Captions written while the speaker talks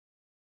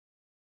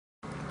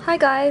Hi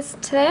guys,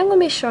 today I'm going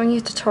to be showing you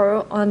a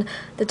tutorial on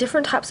the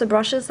different types of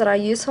brushes that I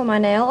use for my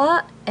nail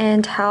art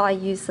and how I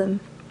use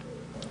them.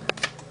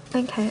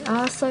 Okay,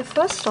 so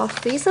first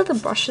off, these are the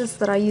brushes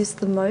that I use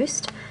the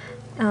most.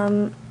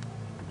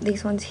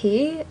 These ones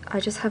here,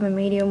 I just have a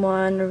medium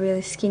one, a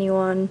really skinny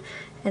one,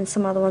 and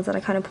some other ones that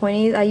are kind of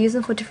pointy. I use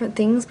them for different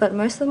things, but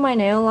most of my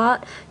nail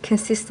art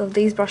consists of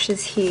these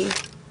brushes here.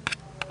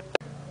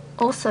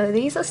 Also,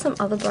 these are some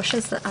other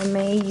brushes that I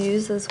may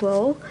use as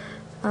well.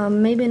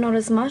 Maybe not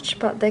as much,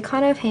 but they're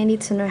kind of handy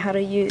to know how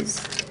to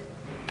use.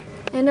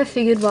 And I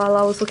figured while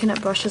I was looking at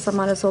brushes, I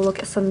might as well look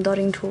at some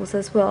dotting tools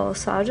as well.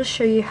 So I'll just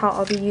show you how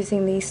I'll be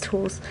using these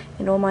tools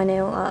in all my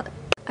nail art.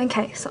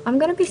 Okay, so I'm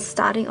going to be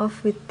starting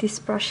off with this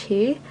brush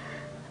here.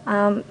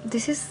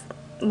 This is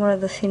one of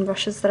the thin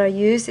brushes that I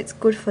use. It's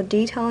good for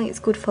detailing, it's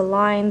good for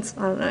lines.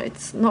 I don't know,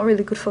 it's not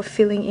really good for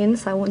filling in,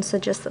 so I wouldn't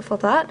suggest it for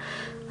that.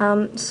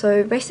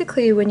 So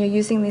basically when you're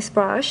using this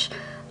brush,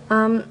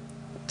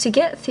 to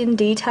get thin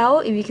detail,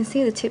 if you can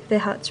see the tip there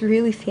how it's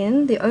really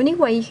thin, the only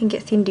way you can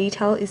get thin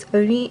detail is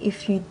only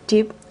if you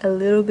dip a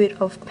little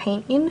bit of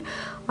paint in.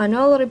 I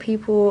know a lot of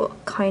people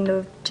kind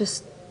of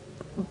just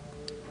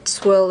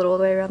swirl it all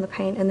the way around the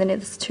paint and then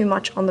it's too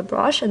much on the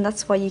brush, and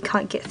that's why you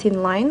can't get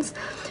thin lines.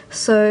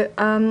 So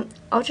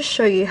I'll just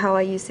show you how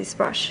I use this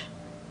brush.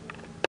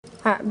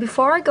 Alright,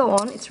 before I go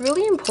on, it's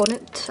really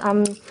important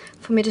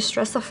for me to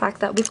stress the fact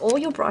that with all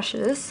your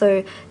brushes, so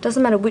it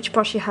doesn't matter which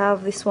brush you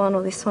have, this one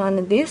or this one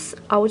and this,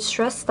 I would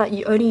stress that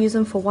you only use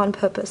them for one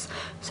purpose.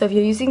 So if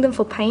you're using them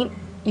for paint,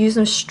 use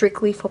them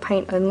strictly for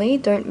paint only.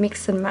 Don't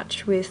mix and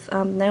match with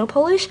nail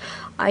polish.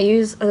 I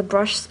use a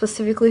brush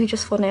specifically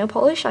just for nail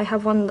polish. I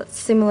have one that's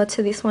similar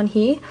to this one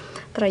here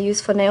that I use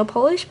for nail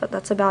polish, but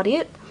that's about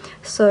it.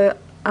 So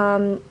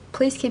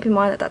please keep in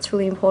mind that that's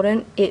really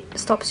important. It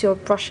stops your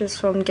brushes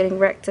from getting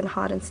wrecked and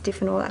hard and stiff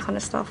and all that kind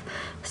of stuff.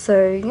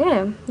 So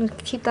yeah,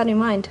 keep that in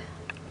mind.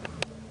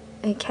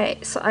 Okay,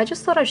 so I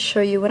just thought I'd show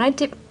you when I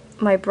dip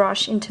my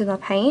brush into the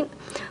paint,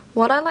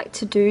 what I like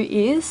to do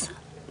is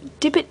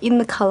dip it in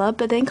the colour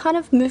but then kind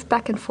of move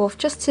back and forth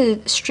just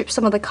to strip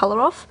some of the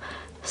colour off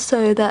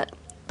so that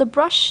the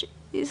brush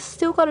is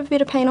still got a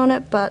bit of paint on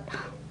it but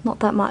not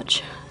that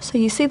much. So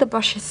you see the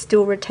brush has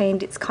still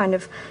retained its kind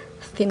of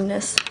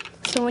thinness.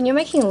 So when you're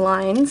making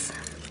lines,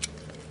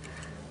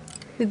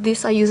 with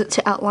this I use it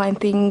to outline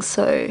things,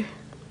 so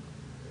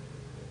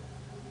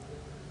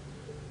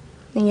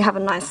then you have a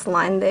nice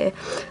line there.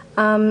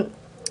 I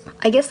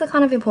guess the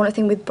kind of important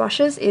thing with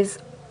brushes is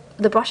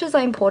the brushes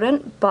are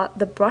important, but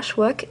the brush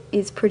work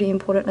is pretty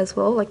important as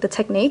well, like the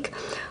technique.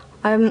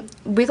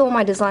 With all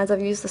my designs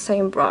I've used the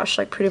same brush,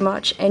 like pretty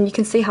much, and you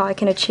can see how I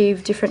can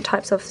achieve different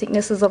types of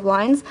thicknesses of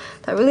lines.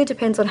 That really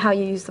depends on how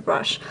you use the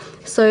brush.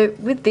 So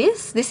with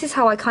this is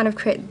how I kind of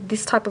create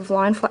this type of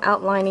line for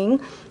outlining,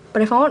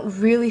 but if I want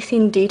really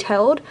thin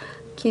detailed,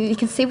 you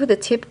can see with the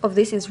tip of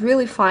this is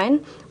really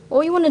fine.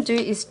 All you want to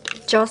do is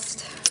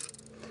just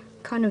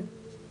kind of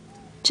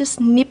just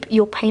nip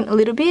your paint a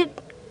little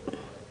bit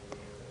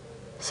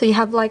so you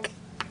have like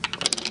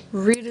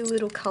really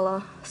little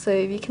colour. So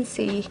you can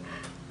see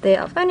there,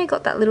 I've only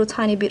got that little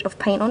tiny bit of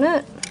paint on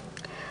it.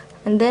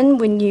 And then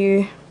when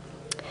you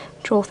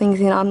draw things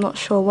in, I'm not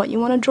sure what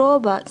you want to draw,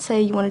 but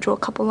say you want to draw a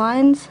couple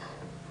lines.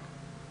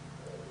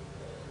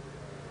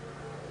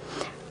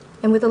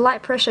 And with the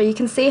light pressure, you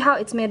can see how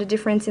it's made a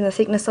difference in the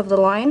thickness of the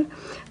line.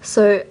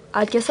 So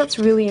I guess that's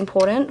really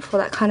important for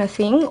that kind of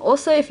thing.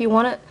 Also, if you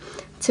want it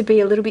to be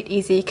a little bit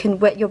easy, you can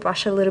wet your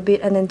brush a little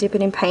bit and then dip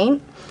it in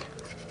paint.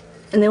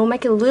 And then we'll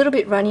make it a little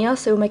bit runnier,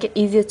 so it'll make it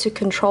easier to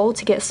control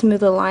to get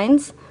smoother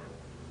lines.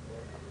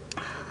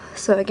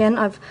 So again,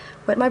 I've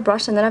wet my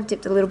brush and then I've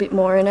dipped a little bit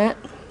more in it.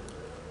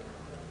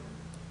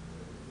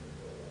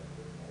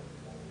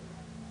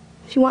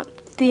 If you want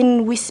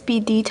thin, wispy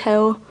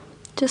detail,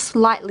 just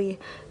lightly,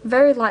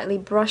 very lightly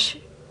brush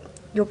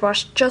your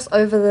brush just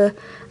over the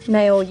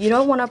nail. You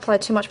don't want to apply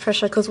too much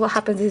pressure because what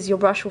happens is your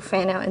brush will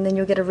fan out and then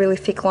you'll get a really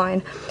thick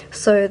line.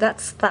 So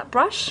that's that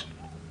brush.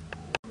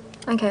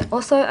 Okay,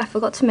 also I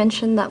forgot to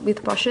mention that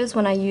with brushes,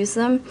 when I use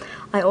them,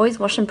 I always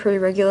wash them pretty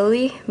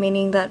regularly,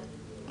 meaning that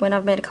when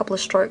I've made a couple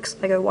of strokes,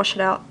 I go wash it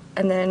out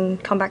and then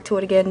come back to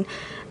it again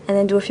and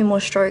then do a few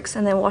more strokes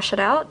and then wash it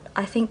out.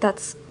 I think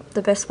that's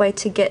the best way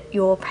to get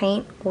your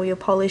paint or your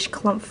polish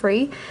clump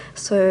free,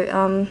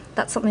 so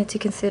that's something to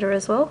consider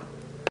as well.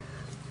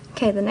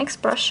 Okay, the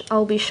next brush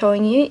I'll be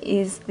showing you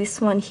is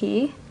this one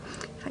here,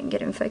 if I can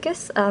get it in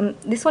focus.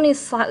 This one is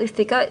slightly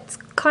thicker. It's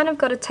kind of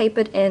got a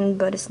tapered end,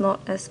 but it's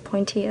not as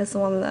pointy as the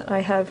one that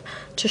I have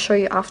to show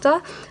you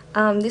after.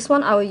 This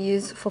one I will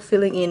use for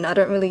filling in. I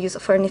don't really use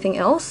it for anything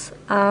else.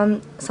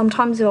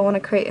 Sometimes if I want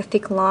to create a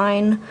thick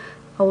line,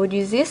 I would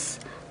use this.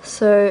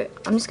 So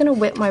I'm just going to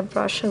wet my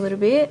brush a little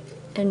bit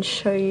and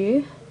show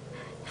you.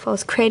 If I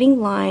was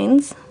creating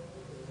lines,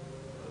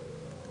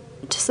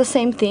 just the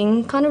same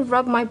thing, kind of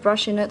rub my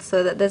brush in it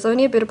so that there's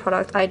only a bit of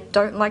product. I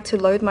don't like to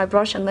load my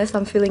brush unless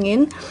I'm filling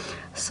in,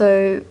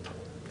 so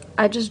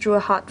I just drew a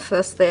heart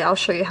first there. I'll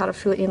show you how to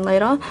fill it in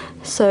later.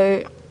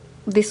 So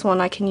this one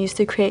I can use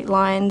to create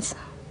lines.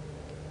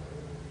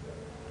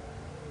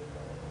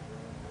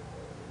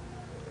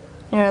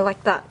 you know,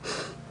 like that.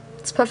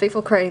 It's perfect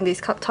for creating these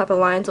type of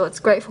lines, or it's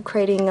great for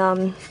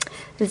creating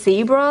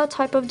zebra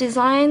type of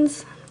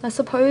designs, I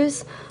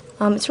suppose.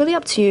 It's really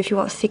up to you if you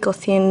want thick or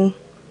thin,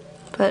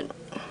 but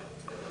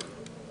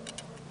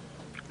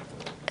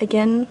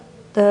again,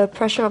 the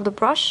pressure of the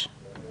brush,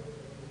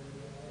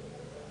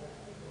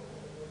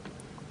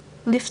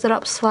 lift it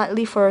up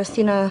slightly for a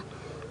thinner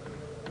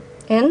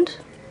end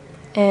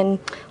and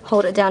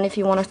hold it down if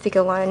you want a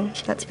thicker line.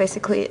 That's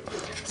basically it.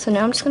 So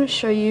now I'm just going to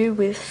show you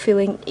with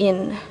filling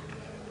in.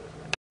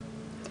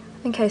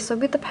 Okay, so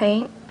with the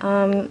paint,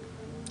 I'm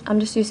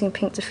just using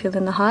pink to fill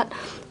in the heart.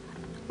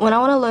 When I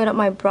want to load up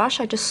my brush,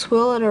 I just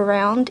swirl it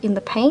around in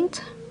the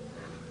paint,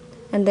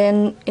 and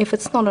then if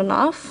it's not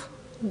enough,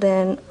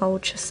 then I'll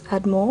just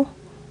add more.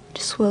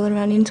 Just swirl it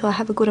around until I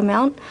have a good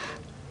amount.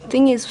 The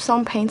thing is,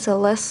 some paints are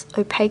less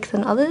opaque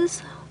than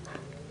others.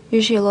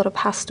 Usually a lot of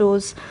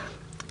pastels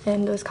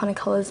and those kind of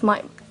colours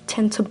might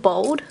tend to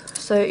bold,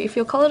 so if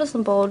your colour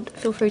doesn't bold,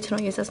 feel free to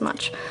not use as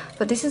much.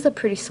 But this is a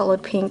pretty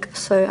solid pink,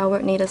 so I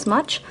won't need as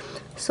much.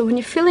 So when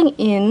you're filling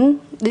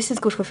in, this is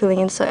good for filling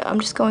in, so I'm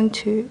just going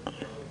to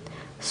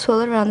swirl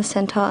it around the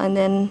centre and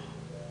then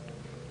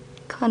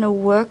kind of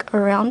work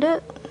around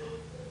it.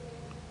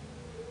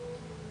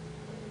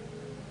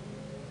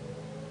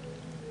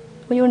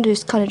 What you want to do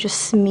is kind of just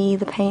smear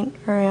the paint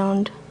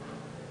around,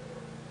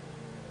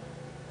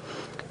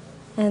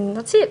 and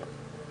that's it.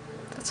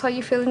 That's how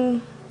you fill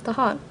in the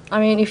heart. I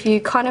mean, if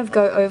you kind of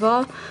go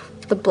over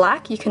the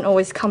black, you can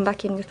always come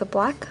back in with the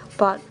black,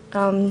 but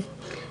you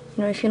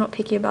know, if you're not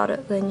picky about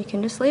it, then you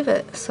can just leave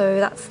it. So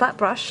that's that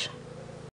brush.